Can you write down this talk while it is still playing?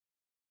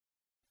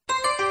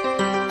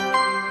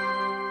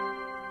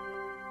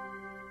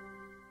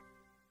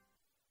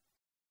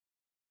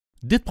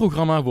Dit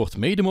programma wordt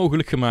mede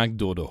mogelijk gemaakt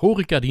door de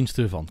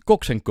horecadiensten van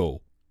Cox & Co.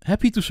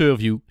 Happy to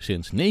serve you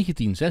sinds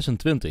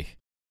 1926.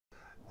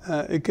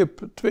 Ik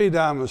heb 2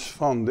 dames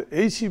van de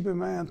ECI bij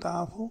mij aan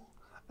tafel.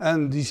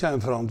 En die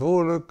zijn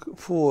verantwoordelijk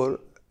voor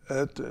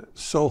het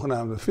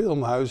zogenaamde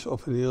filmhuis,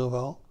 of in ieder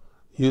geval,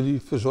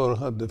 jullie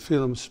verzorgen de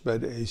films bij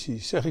de ECI.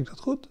 Zeg ik dat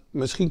goed?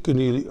 Misschien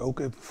kunnen jullie ook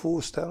even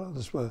voorstellen,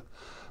 dus dan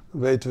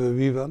weten we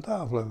wie we aan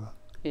tafel hebben.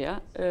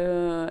 Ja,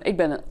 ik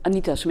ben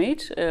Anita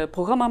Smeets,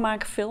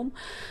 programmamaker film.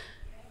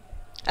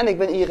 En ik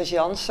ben Iris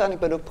Janse en ik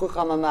ben ook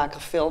programmamaker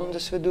film,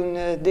 dus we doen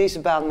deze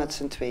baan met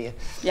z'n tweeën.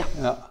 Ja.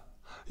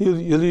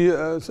 Jullie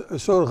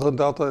zorgen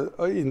dat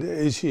er in de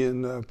ECI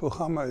een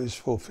programma is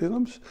voor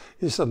films.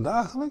 Is dat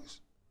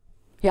dagelijks?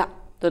 Ja,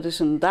 dat is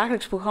een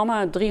dagelijks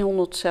programma,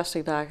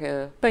 360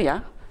 dagen per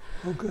jaar.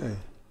 Oké.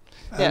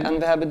 Ja, en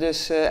we hebben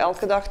dus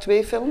elke dag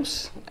 2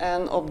 films.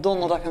 En op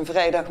donderdag en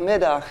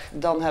vrijdagmiddag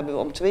dan hebben we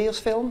om 2 uur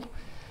film.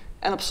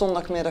 En op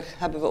zondagmiddag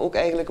hebben we ook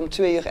eigenlijk om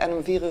 2 uur en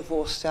om 4 uur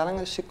voorstellingen.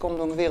 Dus je komt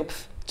ongeveer op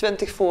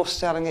 20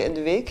 voorstellingen in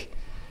de week.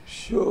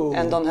 Zo.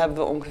 En dan hebben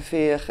we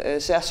ongeveer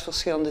 6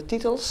 verschillende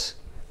titels.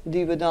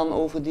 Die we dan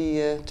over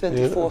die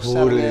 20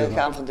 voorstellingen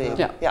gaan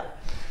verdelen. Ja.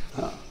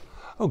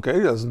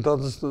 Oké,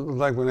 dat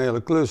lijkt me een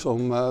hele klus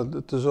om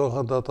te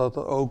zorgen dat dat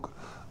ook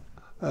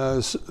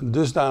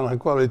dusdanige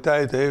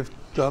kwaliteit heeft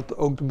dat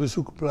ook de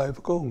bezoekers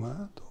blijven komen.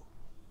 Hè?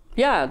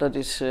 Ja, dat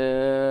is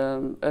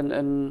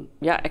een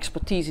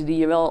expertise die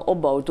je wel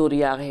opbouwt door de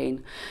jaren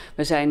heen.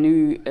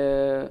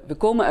 We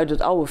komen uit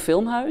het oude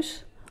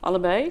filmhuis,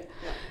 allebei. Ja.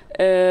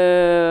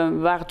 We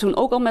waren toen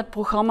ook al met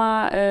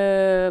programma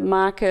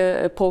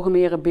maken,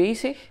 programmeren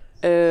bezig.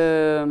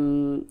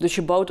 Dus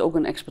je bouwt ook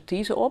een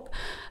expertise op.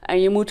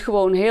 En je moet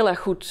gewoon heel erg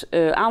goed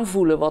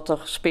aanvoelen wat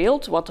er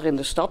speelt, wat er in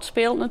de stad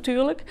speelt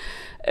natuurlijk.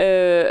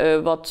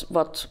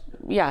 Wat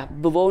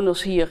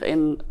bewoners hier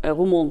in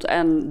Roermond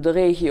en de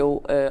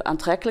regio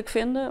aantrekkelijk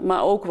vinden,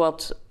 maar ook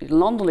wat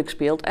landelijk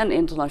speelt en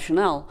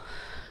internationaal.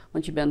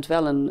 Want je bent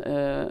wel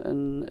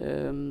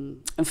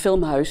een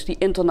filmhuis die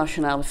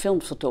internationale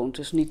films vertoont.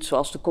 Dus niet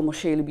zoals de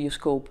commerciële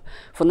bioscoop,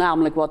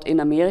 voornamelijk wat in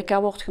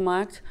Amerika wordt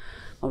gemaakt.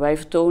 Maar wij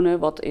vertonen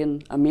wat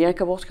in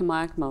Amerika wordt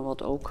gemaakt, maar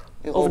wat ook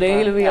Europa, over de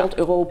hele wereld,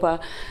 Europa,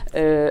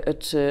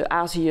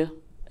 Azië,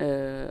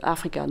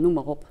 Afrika, noem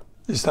maar op.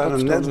 Is daar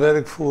een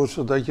netwerk voor,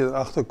 zodat je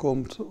erachter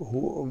komt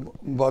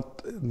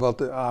wat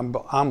de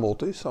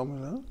aanbod is?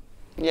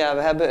 Ja,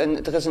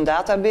 er is een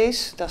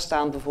database. Daar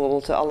staan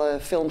bijvoorbeeld alle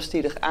films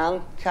die er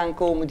aan gaan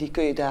komen, die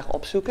kun je daar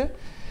opzoeken.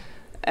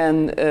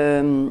 En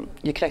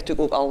je krijgt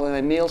natuurlijk ook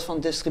allerlei mails van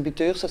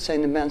distributeurs. Dat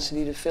zijn de mensen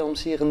die de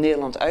films hier in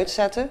Nederland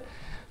uitzetten.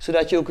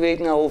 Zodat je ook weet,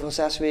 nou over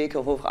 6 weken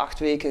of over 8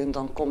 weken,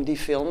 dan komt die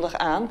film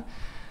eraan.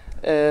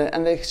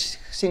 En wij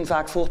zien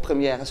vaak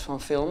voorpremières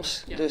van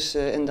films. Ja. Dus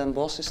in Den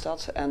Bosch is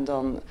dat. En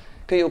dan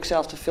kun je ook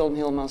zelf de film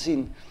helemaal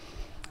zien.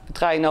 We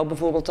draaien nou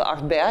bijvoorbeeld de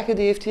 8 Bergen,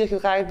 die heeft hier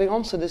gedraaid bij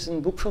ons. Dat is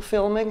een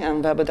boekverfilming.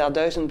 En we hebben daar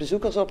 1000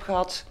 bezoekers op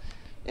gehad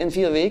in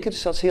 4 weken.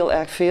 Dus dat is heel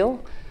erg veel.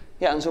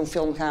 Ja, en zo'n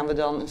film gaan we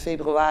dan in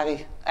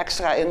februari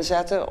extra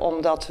inzetten.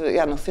 Omdat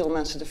nog veel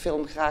mensen de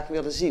film graag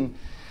willen zien.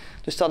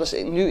 Dus dat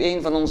is nu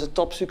een van onze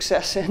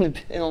topsuccessen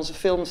in onze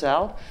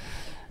filmzaal.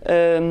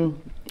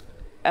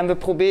 En we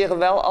proberen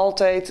wel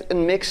altijd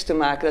een mix te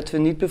maken. Dat we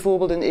niet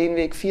bijvoorbeeld in 1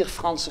 week 4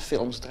 Franse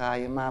films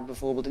draaien. Maar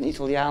bijvoorbeeld een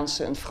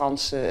Italiaanse, een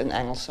Franse, een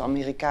Engelse,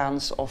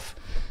 Amerikaans. Of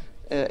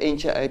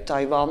eentje uit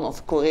Taiwan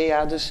of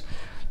Korea. Dus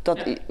dat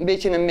een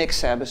beetje een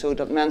mix hebben.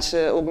 Zodat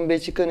mensen ook een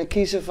beetje kunnen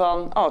kiezen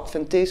van... ik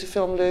vind deze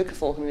film leuk,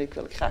 volgende week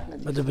wil ik graag naar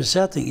die. Maar de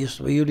bezetting is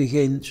bij jullie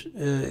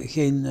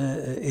geen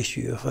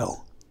issue, of wel?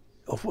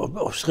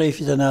 Of schreef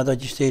je daarna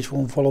dat je steeds voor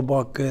een volle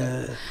bak...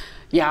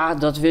 Ja,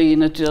 dat wil je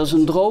natuurlijk, dat is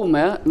een droom,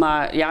 hè.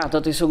 Maar ja,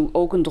 dat is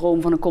ook een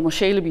droom van een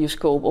commerciële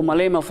bioscoop, om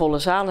alleen maar volle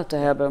zalen te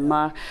hebben.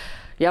 Maar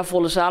ja,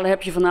 volle zalen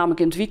heb je voornamelijk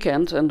in het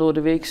weekend en door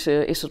de week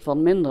is het wat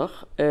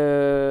minder.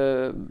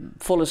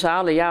 Volle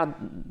zalen, ja,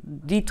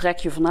 die trek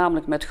je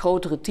voornamelijk met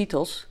grotere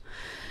titels.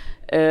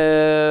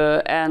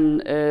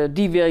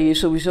 Die wil je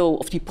sowieso,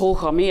 of die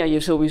programmeer je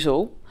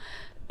sowieso.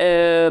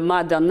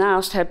 Maar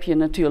daarnaast heb je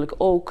natuurlijk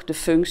ook de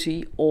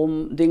functie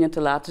om dingen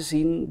te laten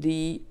zien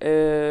die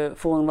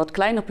voor een wat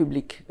kleiner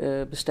publiek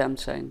bestemd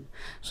zijn.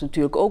 Dat is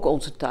natuurlijk ook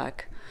onze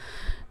taak.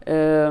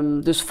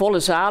 Dus volle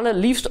zalen,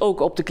 liefst ook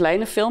op de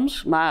kleine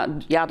films. Maar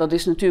ja, dat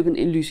is natuurlijk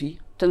een illusie.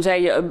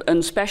 Tenzij je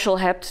een special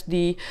hebt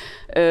die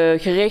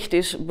gericht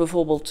is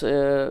bijvoorbeeld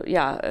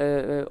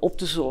op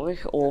de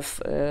zorg. Of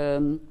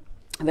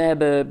we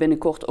hebben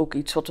binnenkort ook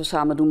iets wat we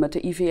samen doen met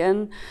de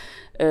IVN.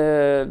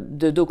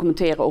 De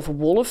documentaire over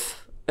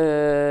Wolf.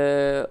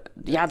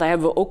 Daar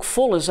hebben we ook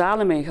volle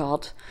zalen mee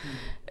gehad.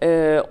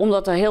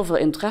 Omdat er heel veel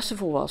interesse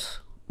voor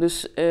was.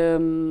 Dus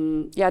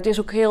het is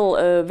ook heel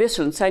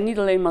wisselend. Het zijn niet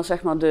alleen maar,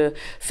 zeg maar de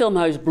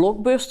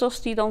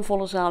filmhuis-blockbusters die dan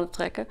volle zalen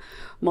trekken.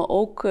 Maar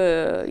ook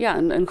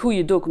een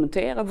goede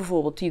documentaire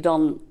bijvoorbeeld. Die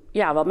dan,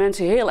 waar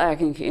mensen heel erg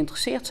in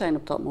geïnteresseerd zijn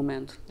op dat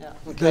moment. Ja,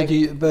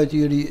 buiten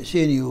jullie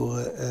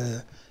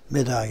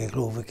seniorenmiddagen,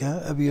 geloof ik. Hè?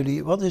 Hebben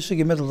jullie, wat is de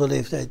gemiddelde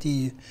leeftijd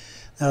die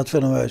naar het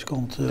filmhuis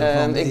komt?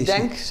 Ik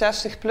denk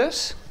 60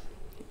 plus.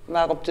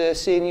 Maar op de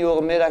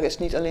seniorenmiddag is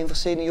het niet alleen voor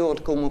senioren,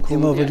 er komen ook Ja,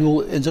 maar ik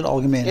bedoel in zijn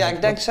algemeen. Ja,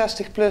 ik denk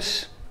 60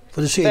 plus.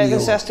 Voor de senioren?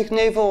 65,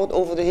 nee,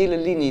 over de hele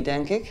linie,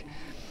 denk ik.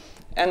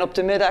 En op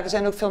de middag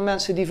zijn ook veel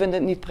mensen die vinden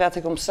het niet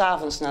prettig om 's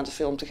avonds naar de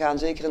film te gaan,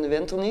 zeker in de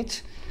winter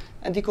niet.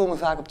 En die komen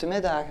vaak op de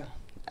middagen.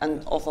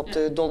 Of op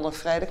de donderdag,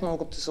 vrijdag, maar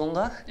ook op de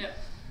zondag. Ja.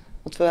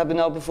 Want we hebben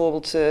nou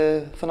bijvoorbeeld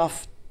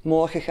vanaf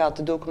morgen gaat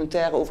de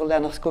documentaire over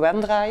Leonard Cohen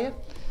draaien.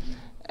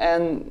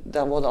 En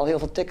daar worden al heel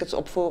veel tickets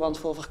op voorhand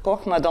voor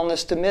verkocht. Maar dan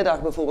is de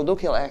middag bijvoorbeeld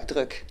ook heel erg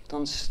druk.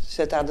 Dan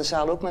zit daar de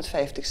zaal ook met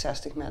 50,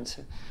 60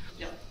 mensen.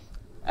 Ja.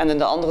 En in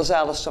de andere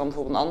zalen dan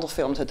voor een andere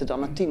film zitten dan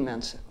maar 10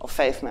 mensen. Of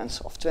 5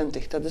 mensen of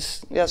 20. Dat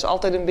is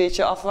altijd een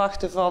beetje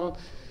afwachten van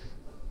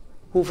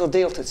hoe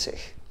verdeelt het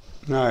zich.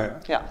 Nou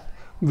ja.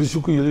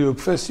 Bezoeken jullie ook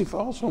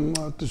festivals om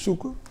te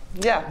zoeken?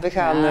 Ja, we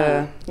gaan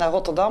naar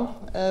Rotterdam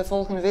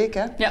volgende week.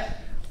 Hè? Ja.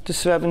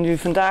 Dus we hebben nu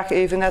vandaag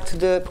even net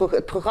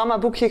het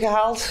programmaboekje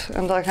gehaald.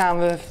 En daar gaan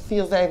we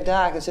 4, 5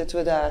 dagen zitten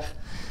we daar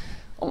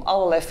om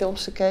allerlei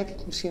films te kijken.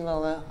 Misschien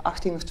wel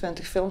 18 of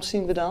 20 films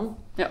zien we dan.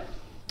 Ja.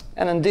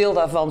 En een deel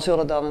daarvan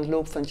zullen dan in de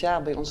loop van het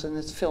jaar bij ons in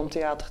het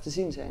filmtheater te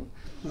zien zijn.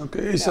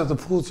 Oké, is dat een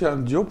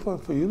fulltime job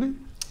voor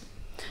jullie?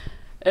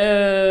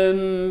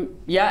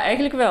 Ja,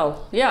 eigenlijk wel.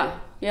 Ja.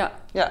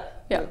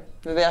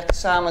 We werken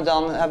samen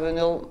dan, hebben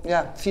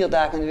we 4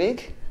 dagen in de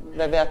week.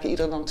 Wij werken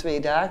ieder dan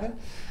 2 dagen.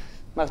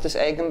 Maar het is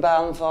eigenlijk een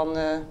baan van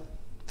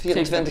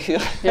 24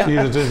 uur. Ja.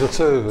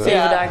 24/7.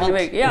 7 dagen in de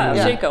week. Ja,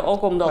 zeker.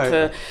 Ook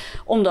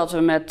omdat we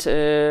met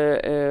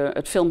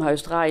het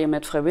filmhuis draaien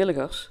met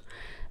vrijwilligers.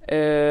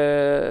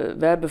 We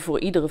hebben voor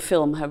iedere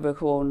film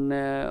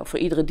voor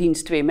iedere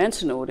dienst 2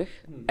 mensen nodig.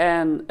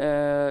 En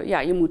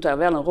je moet daar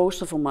wel een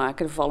rooster voor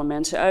maken. Er vallen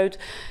mensen uit.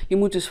 Je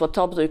moet dus wat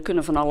dat betreft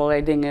kunnen van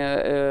allerlei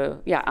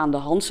dingen aan de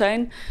hand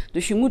zijn.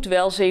 Dus je moet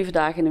wel 7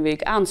 dagen in de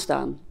week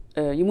aanstaan.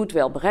 Je moet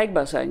wel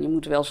bereikbaar zijn. Je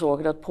moet wel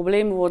zorgen dat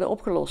problemen worden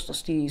opgelost.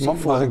 Als die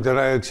Mag ik daar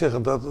eigenlijk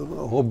zeggen dat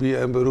hobby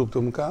en beroep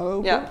door elkaar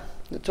lopen? Ja,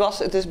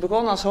 het is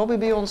begonnen als hobby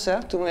bij ons.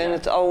 Hè. Toen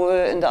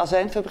we in de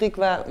azijnfabriek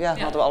waren,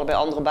 hadden we allebei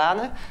andere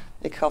banen.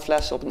 Ik gaf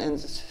les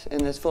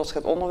in het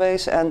voortgezet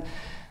onderwijs. En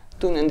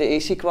toen in de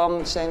ECI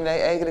kwam, zijn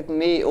wij eigenlijk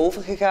mee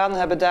overgegaan.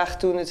 Hebben daar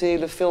toen het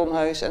hele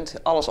filmhuis en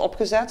alles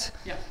opgezet.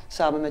 Ja.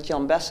 Samen met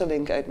Jan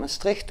Besselink uit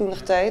Maastricht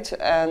toentertijd.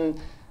 En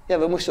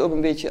we moesten ook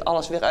een beetje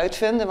alles weer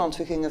uitvinden, want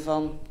we gingen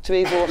van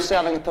 2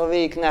 voorstellingen per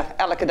week naar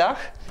elke dag.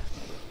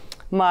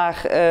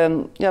 Maar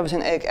we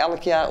zijn eigenlijk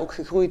elk jaar ook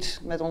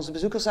gegroeid met onze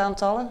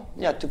bezoekersaantallen.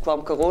 Ja, toen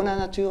kwam corona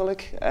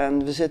natuurlijk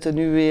en we zitten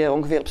nu weer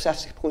ongeveer op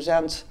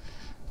 60%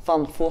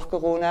 van voor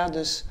corona.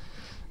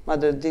 Maar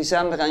de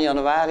december en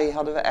januari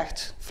hadden we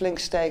echt flink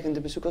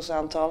stijgende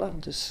bezoekersaantallen.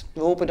 Dus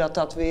we hopen dat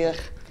dat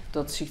weer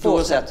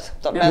voortzet.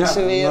 Dat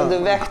mensen weer de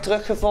weg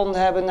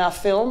teruggevonden hebben naar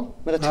film.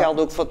 Maar dat geldt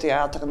ook voor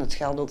theater en dat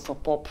geldt ook voor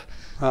pop,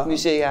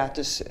 musea.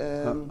 Dus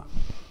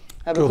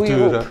hebben goede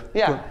hoop.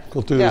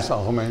 Cultuur is het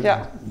algemeen.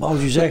 Ja. Maar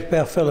als je zegt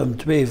per film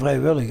 2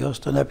 vrijwilligers,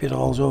 dan heb je er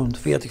al zo'n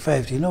 40,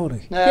 50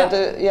 nodig.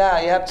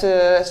 Je hebt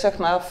zeg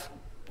maar,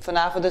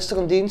 vanavond is er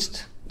een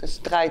dienst. Dus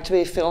draai je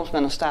 2 films,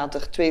 maar dan staat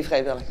er 2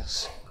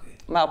 vrijwilligers.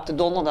 Maar op de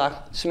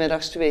donderdag 's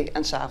middags 2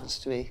 en 's avonds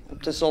 2.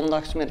 Op de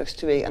zondag 's middags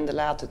 2 en de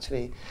late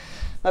 2.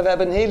 Maar we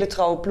hebben een hele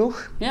trouwe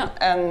ploeg. Ja,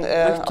 en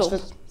we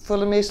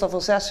vullen meestal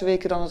voor 6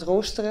 weken dan het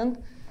rooster in.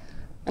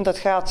 En dat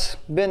gaat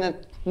binnen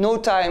no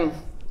time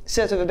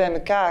zitten we bij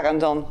elkaar en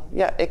dan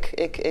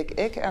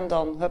ik en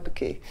dan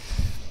huppakee.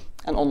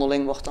 En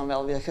onderling wordt dan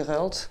wel weer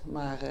geruild.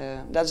 Maar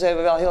daar zijn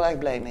we wel heel erg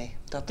blij mee.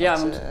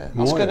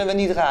 Anders kunnen we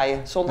niet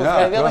draaien. Zonder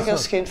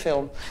vrijwilligers geen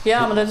film.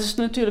 Ja, maar dat is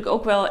natuurlijk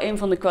ook wel een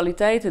van de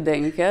kwaliteiten,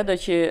 denk ik. Hè?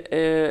 Dat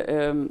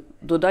je,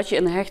 doordat je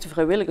een hechte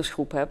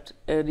vrijwilligersgroep hebt,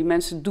 die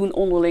mensen doen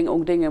onderling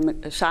ook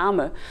dingen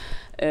samen.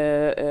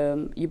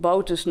 Je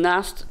bouwt dus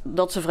naast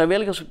dat ze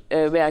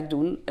vrijwilligerswerk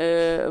doen,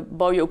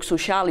 bouw je ook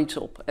sociaal iets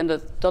op.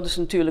 En dat is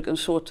natuurlijk een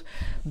soort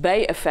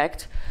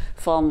bijeffect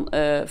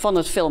van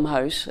het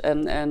filmhuis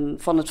en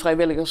van het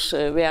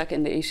vrijwilligerswerk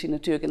in de ECI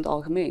natuurlijk in het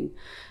algemeen.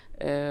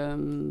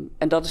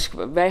 En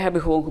wij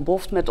hebben gewoon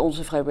geboft met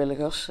onze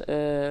vrijwilligers.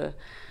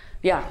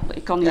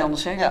 Ik kan niet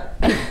anders zeggen.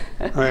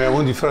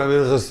 Want die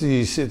vrijwilligers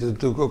die zitten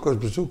natuurlijk ook als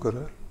bezoeker,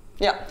 hè?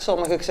 Ja,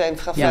 sommigen zijn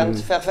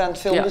fervent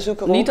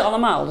filmbezoeker. Niet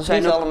allemaal.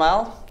 Niet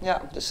allemaal.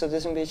 Ja, dus dat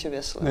is een beetje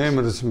wisselend. Nee,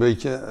 maar dat is een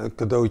beetje een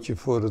cadeautje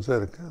voor het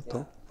werk, hè,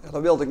 toch? Ja,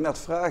 dat wilde ik net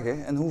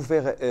vragen. In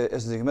hoeverre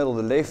is de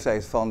gemiddelde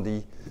leeftijd van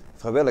die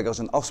vrijwilligers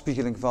een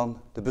afspiegeling van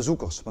de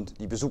bezoekers? Want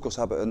die bezoekers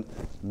hebben een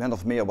min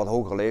of meer wat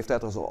hogere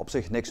leeftijd, er is op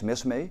zich niks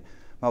mis mee.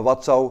 Maar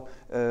wat zou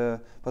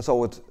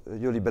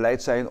jullie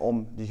beleid zijn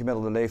om die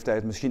gemiddelde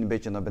leeftijd misschien een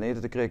beetje naar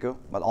beneden te krikken?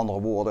 Met andere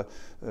woorden,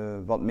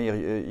 wat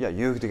meer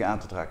jeugdigen aan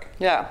te trekken.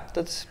 Ja,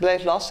 dat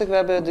blijft lastig. We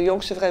hebben de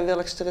jongste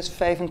vrijwilligster is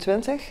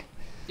 25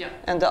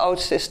 en de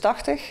oudste is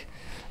 80.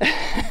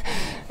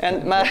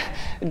 Maar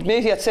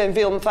het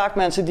zijn vaak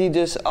mensen die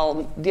dus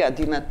al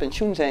die met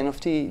pensioen zijn of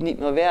die niet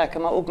meer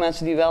werken. Maar ook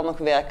mensen die wel nog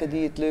werken,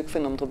 die het leuk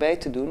vinden om erbij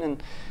te doen. En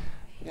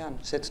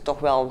het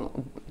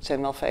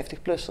zijn wel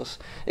 50-plussers.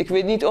 Ik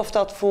weet niet of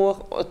dat voor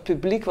het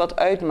publiek wat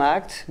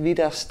uitmaakt wie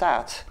daar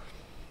staat.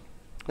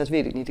 Dat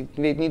weet ik niet. Ik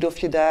weet niet of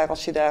je daar,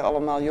 als je daar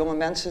allemaal jonge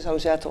mensen zou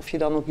zetten, of je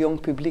dan ook jong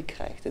publiek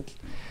krijgt.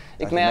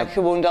 Ik merk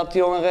gewoon dat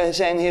jongeren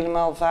zijn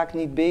helemaal vaak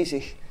niet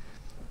bezig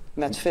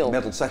met film.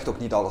 Met het zegt ook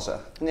niet alles, hè?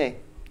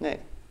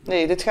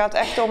 Nee, dit gaat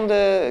echt om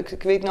de...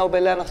 Ik weet nou,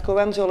 bij Leonard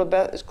Cohen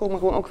komen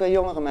gewoon ook weer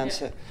jongere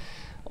mensen. Ja.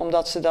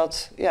 Omdat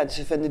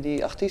ze vinden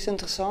die artiest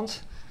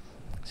interessant.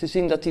 Ze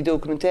zien dat die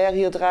documentaire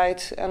hier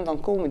draait en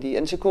dan komen die.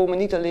 En ze komen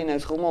niet alleen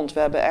uit Roermond. We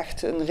hebben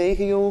echt een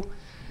regio.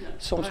 Ja.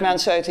 Soms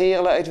mensen uit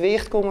Heerlen, uit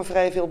Weert komen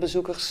vrij veel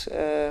bezoekers.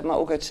 Maar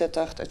ook uit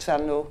Sittard, uit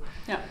Venlo.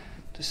 Ja.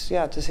 Dus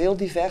ja, het is heel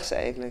divers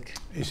eigenlijk.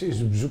 Is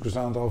het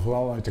bezoekersaantal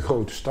vooral uit de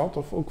grote stad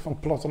of ook van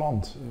het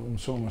platteland, om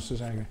het zo maar eens te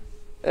zeggen?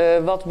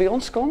 Wat bij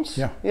ons komt?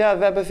 Ja. Ja,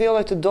 we hebben veel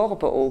uit de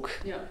dorpen ook.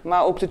 Ja.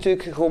 Maar ook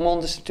natuurlijk,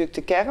 Roermond is natuurlijk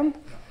de kern.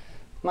 Ja.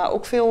 Maar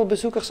ook veel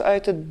bezoekers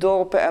uit de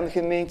dorpen en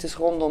gemeentes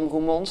rondom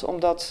Roermond.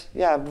 Omdat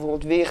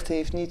bijvoorbeeld Weert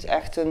heeft niet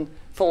echt een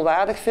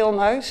volwaardig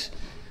filmhuis.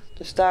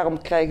 Dus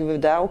daarom krijgen we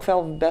daar ook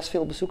wel best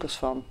veel bezoekers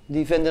van.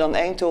 Die vinden dan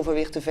Eindhoven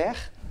weer te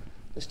ver.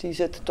 Dus die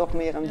zitten toch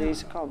meer aan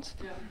deze kant.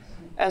 Ja.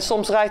 En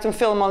soms draait een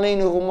film alleen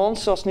in Roermond,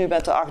 zoals nu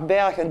met de 8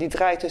 Bergen. En die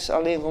draait dus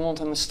alleen Roermond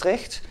en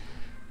Maastricht.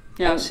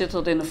 Ja, zit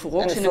dat in de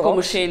Voorox, in de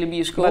commerciële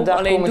bioscoop, maar daar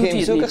alleen komen doet geen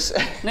hij bezoekers. Het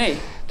niet. Nee.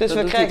 Dus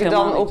we krijgen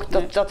dan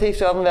ook, dat heeft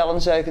dan wel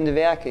een zuigende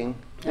werking.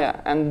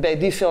 Ja. En bij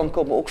die film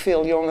komen ook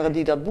veel jongeren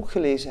die dat boek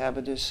gelezen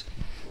hebben, dus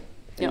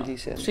in die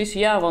zin. Precies,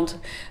 ja, want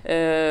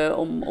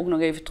om ook nog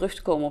even terug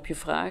te komen op je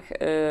vraag.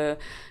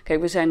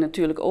 Kijk, we zijn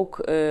natuurlijk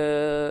ook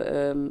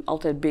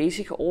altijd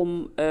bezig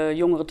om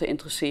jongeren te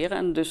interesseren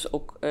en dus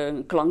ook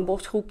een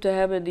klankbordgroep te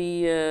hebben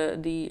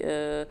die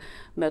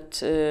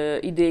met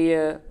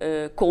ideeën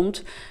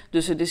komt.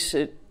 Dus het is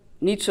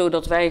niet zo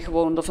dat wij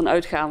gewoon ervan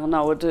uitgaan van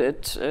nou,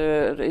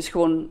 er is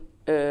gewoon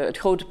het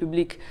grote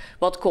publiek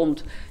wat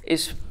komt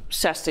is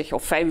 60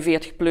 of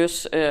 45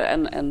 plus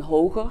en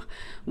hoger.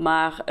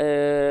 Maar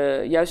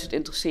juist het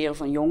interesseren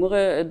van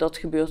jongeren, dat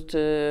gebeurt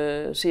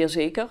zeer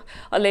zeker.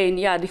 Alleen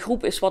ja, die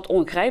groep is wat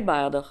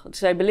ongrijpbaarder.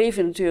 Zij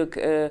beleven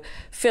natuurlijk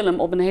film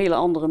op een hele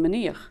andere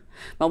manier.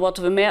 Maar wat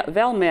we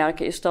wel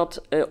merken is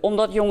dat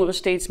omdat jongeren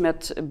steeds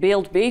met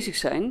beeld bezig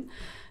zijn,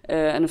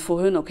 en het voor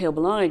hun ook heel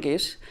belangrijk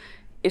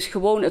is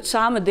gewoon het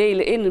samen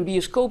delen in een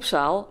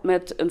bioscoopzaal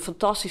met een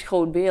fantastisch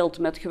groot beeld,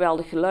 met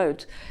geweldig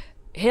geluid,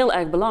 heel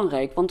erg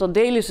belangrijk. Want dat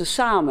delen ze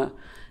samen.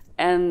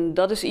 En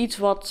dat is iets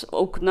wat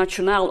ook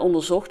nationaal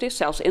onderzocht is,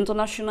 zelfs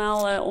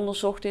internationaal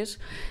onderzocht is.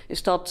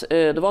 Is dat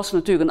er was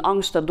natuurlijk een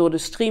angst dat door de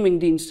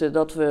streamingdiensten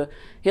dat we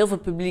heel veel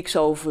publiek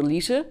zouden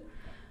verliezen.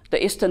 Dat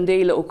is ten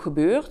dele ook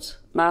gebeurd,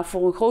 maar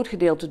voor een groot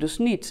gedeelte dus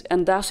niet.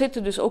 En daar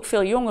zitten dus ook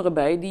veel jongeren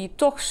bij die het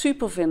toch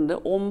super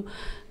vinden om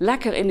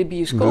lekker in de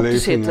bioscoop te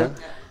zitten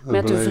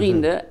met hun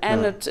vrienden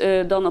en het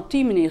dan op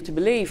die manier te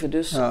beleven.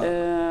 Dus,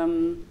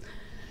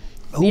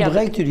 hoe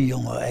bereikt u die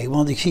jongeren eigenlijk?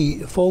 Want ik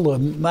zie folder,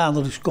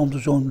 maandelijks komt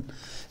er zo'n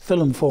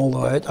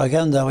filmfolder uit,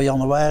 agenda van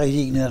januari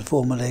zie ik net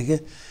voor me liggen.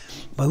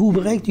 Maar hoe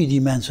bereikt u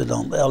die mensen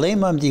dan? Alleen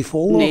maar met die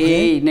folder?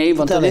 Nee,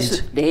 want dan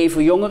is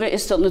voor jongeren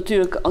is dat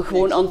natuurlijk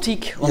gewoon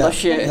antiek. Want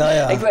als je,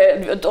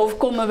 het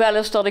overkomt me wel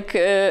eens dat ik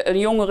een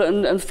jongere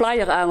een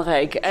flyer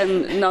aanreik.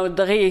 En nou,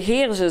 daar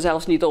reageren ze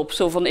zelfs niet op.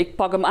 Zo van, ik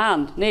pak hem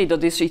aan. Nee,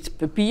 dat is iets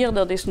papier.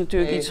 Dat is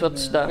natuurlijk iets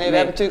wat... we hebben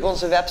natuurlijk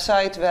onze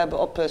website. We hebben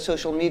op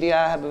social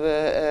media,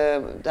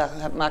 daar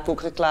maken we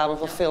ook reclame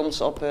voor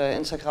films op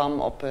Instagram,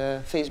 op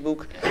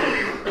Facebook,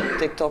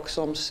 TikTok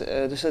soms.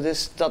 Dus dat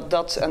is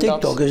dat en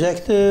TikTok is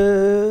echt...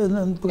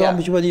 een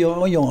programma waar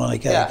die jongeren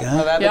kijken. Ja,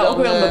 maar we hebben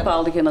ook wel een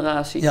bepaalde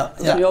generatie. Dat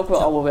is nu ook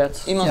wel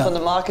ouderwet. Iemand van de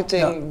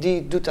marketing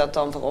die doet dat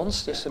dan voor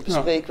ons. Dus dan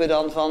bespreken we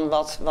dan van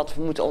wat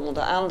we moeten onder de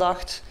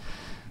aandacht.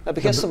 We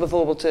hebben gisteren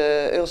bijvoorbeeld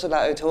Ursula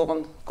uit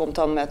Hoorn komt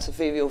dan met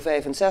VWO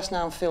 5 en 6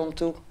 naar een film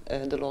toe,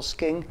 The Lost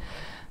King.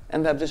 En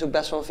we hebben dus ook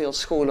best wel veel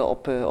scholen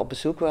op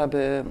bezoek. We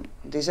hebben in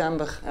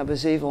december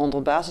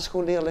 700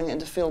 basisschoolleerlingen in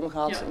de film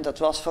gehad. Ja. En dat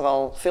was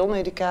vooral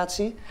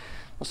filmeducatie.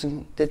 Het was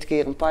dit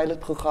keer een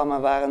pilotprogramma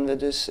waarin we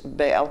dus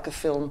bij elke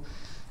film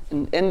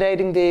een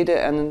inleiding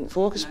deden en een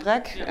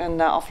voorgesprek. Ja. En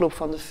na afloop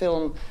van de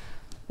film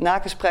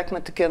nagesprek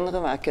met de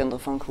kinderen, waren kinderen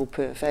van groep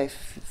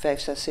 5,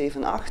 6,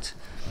 7, 8.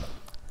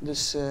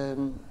 Dus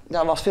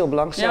daar was veel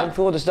belangstelling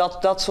voor. Dus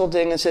dat soort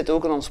dingen zitten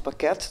ook in ons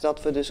pakket.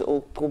 Dat we dus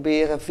ook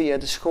proberen via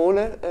de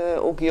scholen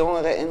ook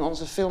jongeren in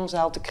onze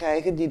filmzaal te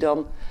krijgen die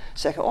dan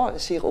zeggen, oh,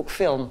 is hier ook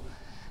film.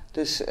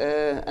 Dus,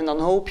 en dan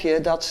hoop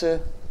je dat ze...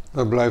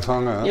 Dat blijft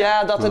hangen, hè?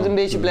 Ja, dat het een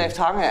beetje blijft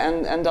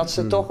hangen. En dat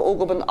ze toch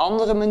ook op een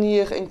andere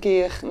manier een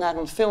keer naar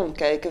een film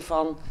kijken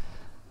van...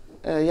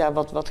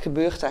 wat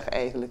gebeurt daar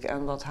eigenlijk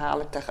en wat haal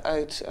ik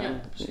daaruit?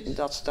 En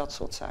dat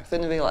soort zaken.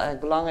 Vinden we heel erg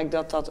belangrijk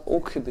dat dat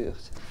ook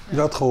gebeurt.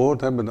 Dat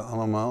gehoord hebben we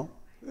allemaal.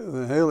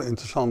 Een heel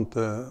interessant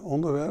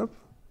onderwerp.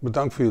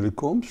 Bedankt voor jullie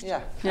komst.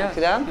 Ja, graag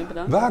gedaan.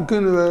 Waar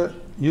kunnen we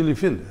jullie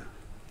vinden?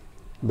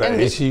 Bij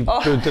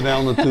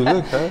ECI.nl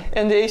natuurlijk. Hè?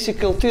 In de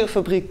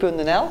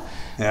ECI-cultuurfabriek.nl.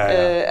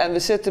 En we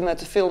zitten met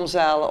de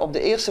filmzalen op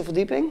de eerste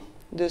verdieping.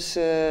 Dus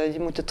je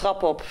moet de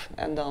trap op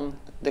en dan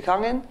de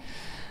gang in.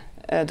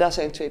 Daar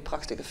zijn 2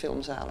 prachtige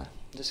filmzalen.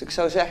 Dus ik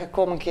zou zeggen,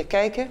 kom een keer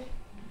kijken.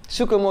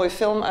 Zoek een mooie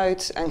film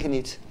uit en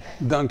geniet.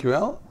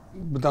 Dankjewel.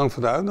 Bedankt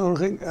voor de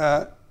uitnodiging.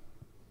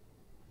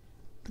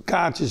 De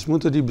kaartjes,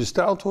 moeten die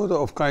besteld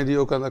worden of kan je die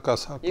ook aan de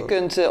kassa kopen? Je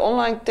kunt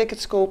online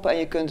tickets kopen en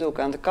je kunt ook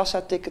aan de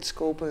kassa tickets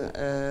kopen.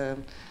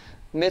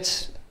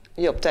 Mits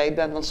je op tijd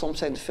bent, want soms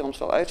zijn de films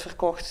wel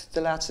uitverkocht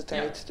de laatste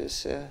tijd. Ja.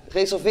 Dus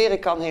reserveren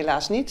kan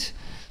helaas niet.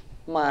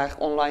 Maar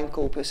online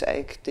kopen is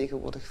eigenlijk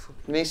tegenwoordig voor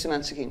de meeste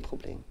mensen geen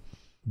probleem.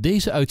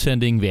 Deze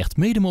uitzending werd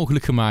mede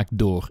mogelijk gemaakt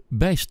door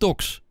bij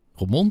Stoks,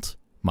 Roermond,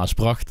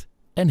 Maasbracht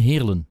en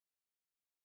Heerlen.